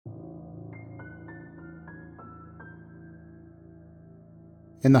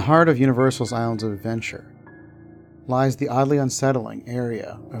In the heart of Universal's Islands of Adventure lies the oddly unsettling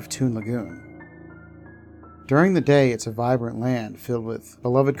area of Toon Lagoon. During the day, it's a vibrant land filled with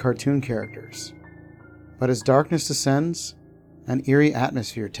beloved cartoon characters. But as darkness descends, an eerie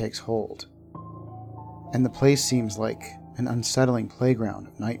atmosphere takes hold, and the place seems like an unsettling playground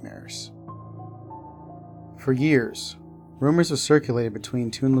of nightmares. For years, rumors have circulated between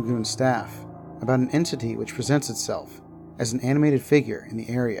Toon Lagoon staff about an entity which presents itself as an animated figure in the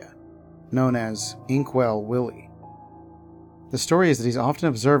area, known as Inkwell Willie. The story is that he's often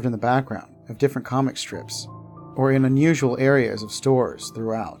observed in the background of different comic strips, or in unusual areas of stores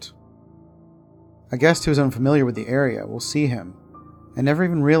throughout. A guest who is unfamiliar with the area will see him and never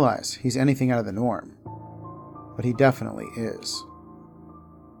even realize he's anything out of the norm, but he definitely is.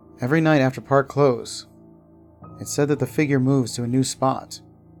 Every night after park close, it's said that the figure moves to a new spot,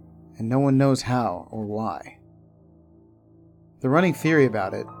 and no one knows how or why. The running theory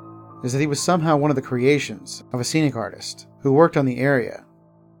about it is that he was somehow one of the creations of a scenic artist who worked on the area,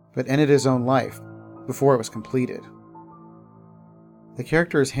 but ended his own life before it was completed. The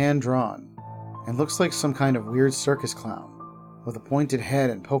character is hand-drawn and looks like some kind of weird circus clown with a pointed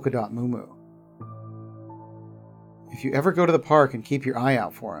head and polka dot muumuu. If you ever go to the park and keep your eye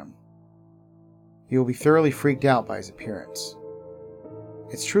out for him, you will be thoroughly freaked out by his appearance.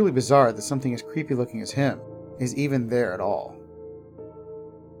 It's truly bizarre that something as creepy looking as him is even there at all.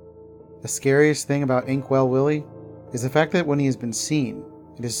 The scariest thing about Inkwell Willie is the fact that when he has been seen,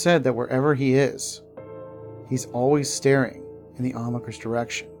 it is said that wherever he is, he's always staring in the onlooker's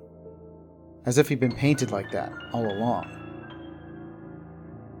direction, as if he'd been painted like that all along.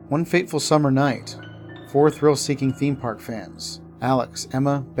 One fateful summer night, 4 thrill-seeking theme park fans, Alex,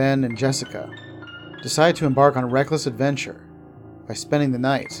 Emma, Ben, and Jessica, decide to embark on a reckless adventure by spending the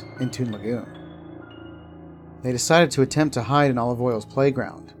night in Toon Lagoon. They decided to attempt to hide in Olive Oil's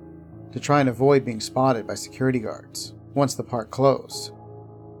playground to try and avoid being spotted by security guards once the park closed.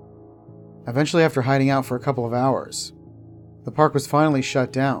 Eventually, after hiding out for a couple of hours, the park was finally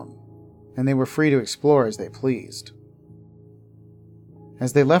shut down, and they were free to explore as they pleased.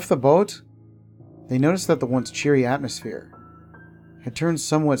 As they left the boat, they noticed that the once cheery atmosphere had turned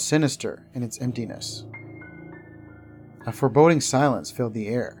somewhat sinister in its emptiness. A foreboding silence filled the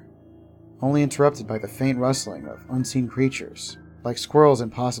air, only interrupted by the faint rustling of unseen creatures, like squirrels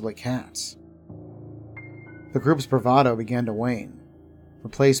and possibly cats. The group's bravado began to wane,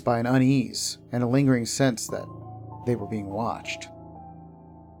 replaced by an unease and a lingering sense that they were being watched.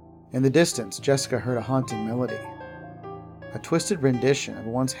 In the distance, Jessica heard a haunting melody, a twisted rendition of a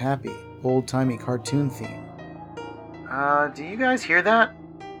once happy, old-timey cartoon theme. Do you guys hear that?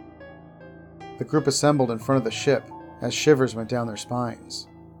 The group assembled in front of the ship as shivers went down their spines.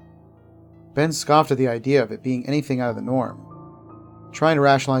 Ben scoffed at the idea of it being anything out of the norm, trying to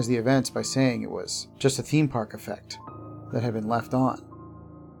rationalize the events by saying it was just a theme park effect that had been left on.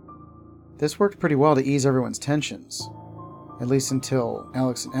 This worked pretty well to ease everyone's tensions, at least until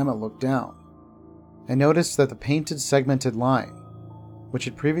Alex and Emma looked down and noticed that the painted segmented line, which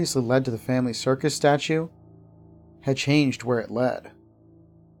had previously led to the family circus statue, had changed where it led.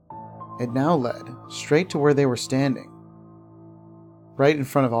 It now led straight to where they were standing, right in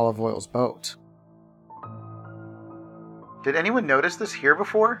front of Olive Oil's boat. Did anyone notice this here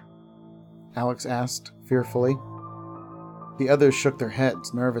before? Alex asked fearfully. The others shook their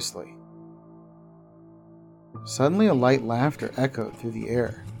heads nervously. Suddenly a light laughter echoed through the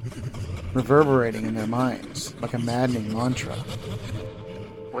air, reverberating in their minds like a maddening mantra.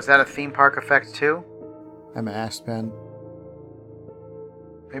 Was that a theme park effect too? Emma asked Ben.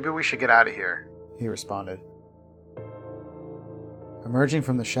 Maybe we should get out of here, he responded. Emerging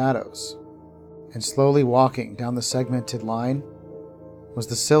from the shadows and slowly walking down the segmented line was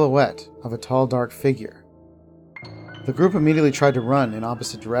the silhouette of a tall, dark figure. The group immediately tried to run in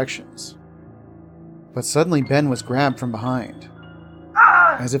opposite directions, but suddenly Ben was grabbed from behind,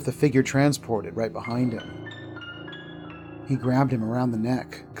 as if the figure transported right behind him. He grabbed him around the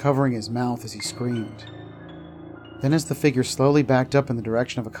neck, covering his mouth as he screamed. Then as the figure slowly backed up in the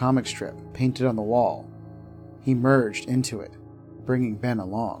direction of a comic strip painted on the wall, he merged into it, bringing Ben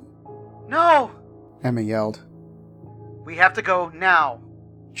along. No! Emma yelled. We have to go now,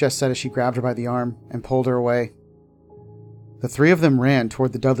 Jess said as she grabbed her by the arm and pulled her away. The 3 of them ran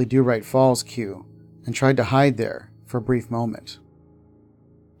toward the Dudley Do-Right Falls queue and tried to hide there for a brief moment.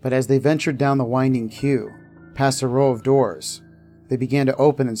 But as they ventured down the winding queue, past a row of doors, they began to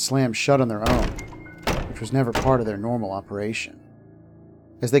open and slam shut on their own, which was never part of their normal operation.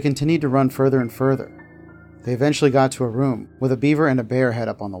 As they continued to run further and further, they eventually got to a room with a beaver and a bear head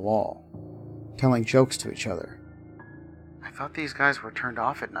up on the wall, telling jokes to each other. I thought these guys were turned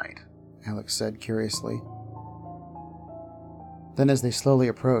off at night, Alex said curiously. Then as they slowly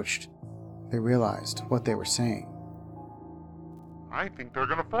approached, they realized what they were saying. I think they're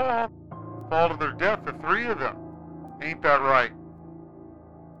gonna fall. Fall to their death, the three of them. Ain't that right?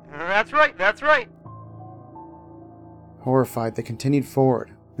 That's right. Horrified, they continued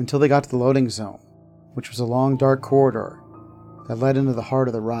forward until they got to the loading zone, which was a long, dark corridor that led into the heart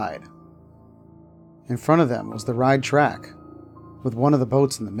of the ride. In front of them was the ride track, with one of the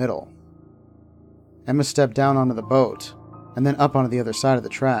boats in the middle. Emma stepped down onto the boat, and then up onto the other side of the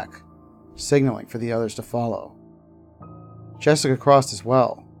track, signaling for the others to follow. Jessica crossed as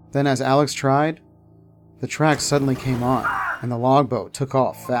well. Then as Alex tried, the track suddenly came on, and the logboat took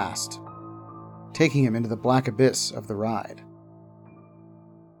off fast, taking him into the black abyss of the ride.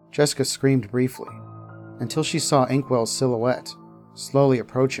 Jessica screamed briefly, until she saw Inkwell's silhouette slowly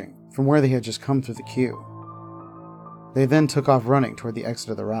approaching from where they had just come through the queue. They then took off running toward the exit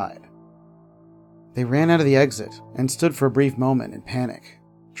of the ride. They ran out of the exit and stood for a brief moment in panic,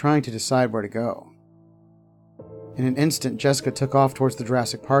 trying to decide where to go. In an instant, Jessica took off towards the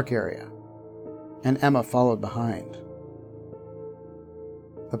Jurassic Park area, and Emma followed behind.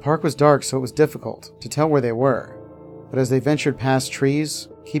 The park was dark, so it was difficult to tell where they were, but as they ventured past trees,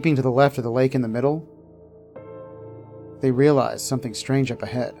 keeping to the left of the lake in the middle, they realized something strange up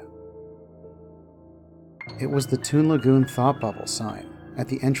ahead. It was the Toon Lagoon Thought Bubble sign at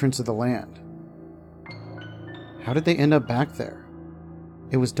the entrance of the land. How did they end up back there?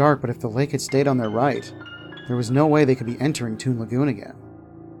 It was dark, but if the lake had stayed on their right, there was no way they could be entering Toon Lagoon again.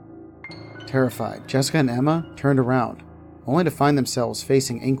 Terrified, Jessica and Emma turned around, only to find themselves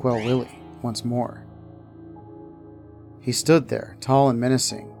facing Inkwell Willie once more. He stood there, tall and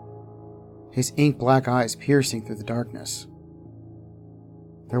menacing, his ink-black eyes piercing through the darkness.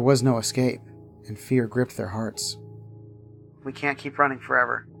 There was no escape, and fear gripped their hearts. We can't keep running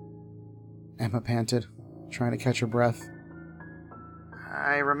forever, Emma panted, trying to catch her breath.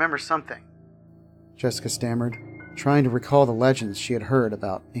 I remember something, Jessica stammered, trying to recall the legends she had heard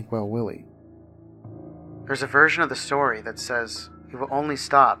about Inkwell Willie. There's a version of the story that says he will only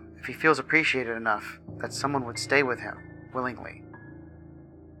stop if he feels appreciated enough that someone would stay with him willingly.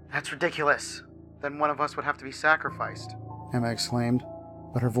 That's ridiculous. Then one of us would have to be sacrificed, Emma exclaimed,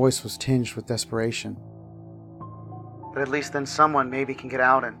 but her voice was tinged with desperation. But at least then someone maybe can get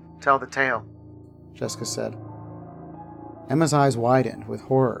out and tell the tale, Jessica said. Emma's eyes widened with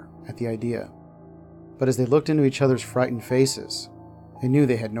horror at the idea, but as they looked into each other's frightened faces, they knew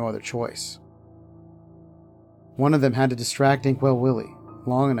they had no other choice. One of them had to distract Inkwell Willie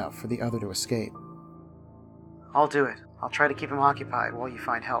long enough for the other to escape. I'll do it. I'll try to keep him occupied while you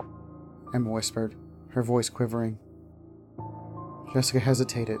find help, Emma whispered, her voice quivering. Jessica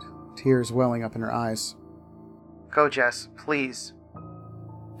hesitated, tears welling up in her eyes. Go, Jess, please.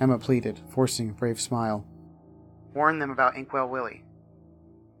 Emma pleaded, forcing a brave smile. Warn them about Inkwell Willie.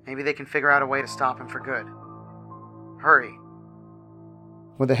 Maybe they can figure out a way to stop him for good. Hurry.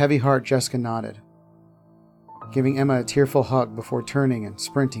 With a heavy heart, Jessica nodded, giving Emma a tearful hug before turning and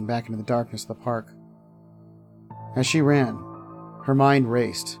sprinting back into the darkness of the park. As she ran, her mind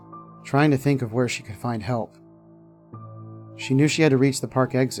raced, trying to think of where she could find help. She knew she had to reach the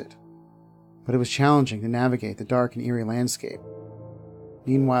park exit, but it was challenging to navigate the dark and eerie landscape.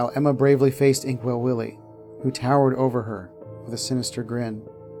 Meanwhile, Emma bravely faced Inkwell Willie, who towered over her with a sinister grin.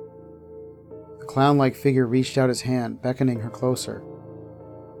 The clown-like figure reached out his hand, beckoning her closer,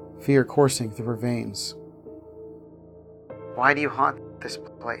 fear coursing through her veins. Why do you haunt this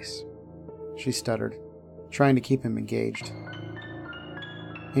place? She stuttered, trying to keep him engaged.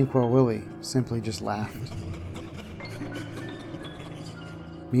 Inkwell Willie simply just laughed.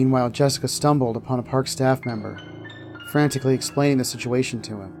 Meanwhile, Jessica stumbled upon a park staff member, frantically explaining the situation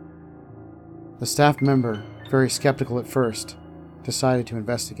to him. The staff member, very skeptical at first, decided to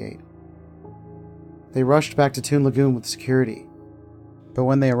investigate. They rushed back to Toon Lagoon with security, but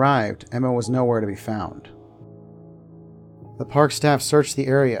when they arrived, Emma was nowhere to be found. The park staff searched the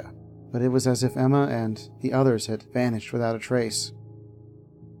area, but it was as if Emma and the others had vanished without a trace.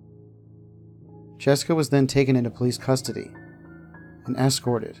 Jessica was then taken into police custody and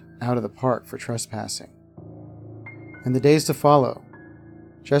escorted out of the park for trespassing. In the days to follow,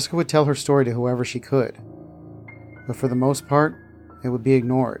 Jessica would tell her story to whoever she could, but for the most part, it would be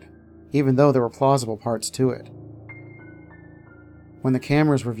ignored, even though there were plausible parts to it. When the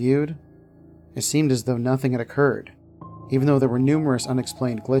cameras were viewed, it seemed as though nothing had occurred, even though there were numerous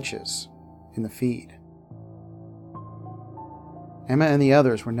unexplained glitches in the feed. Emma and the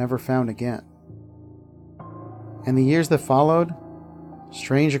others were never found again. In the years that followed,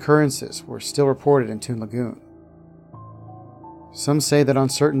 strange occurrences were still reported in Toon Lagoon. Some say that on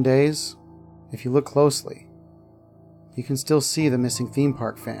certain days, if you look closely, you can still see the missing theme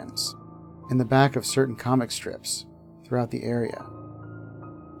park fans in the back of certain comic strips throughout the area,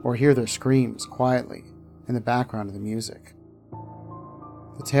 or hear their screams quietly in the background of the music.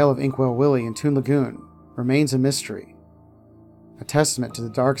 The tale of Inkwell Willie and Toon Lagoon remains a mystery, a testament to the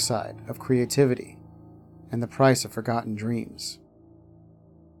dark side of creativity and the price of forgotten dreams.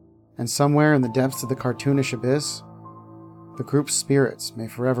 And somewhere in the depths of the cartoonish abyss, the group's spirits may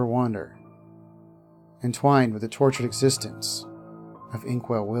forever wander, entwined with the tortured existence of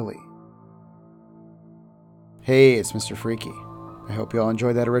Inkwell Willie. Hey, it's Mr. Freaky. I hope you all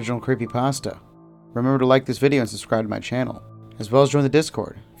enjoyed that original creepypasta. Remember to like this video and subscribe to my channel, as well as join the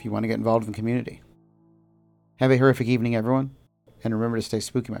Discord if you want to get involved in the community. Have a horrific evening, everyone, and remember to stay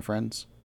spooky, my friends.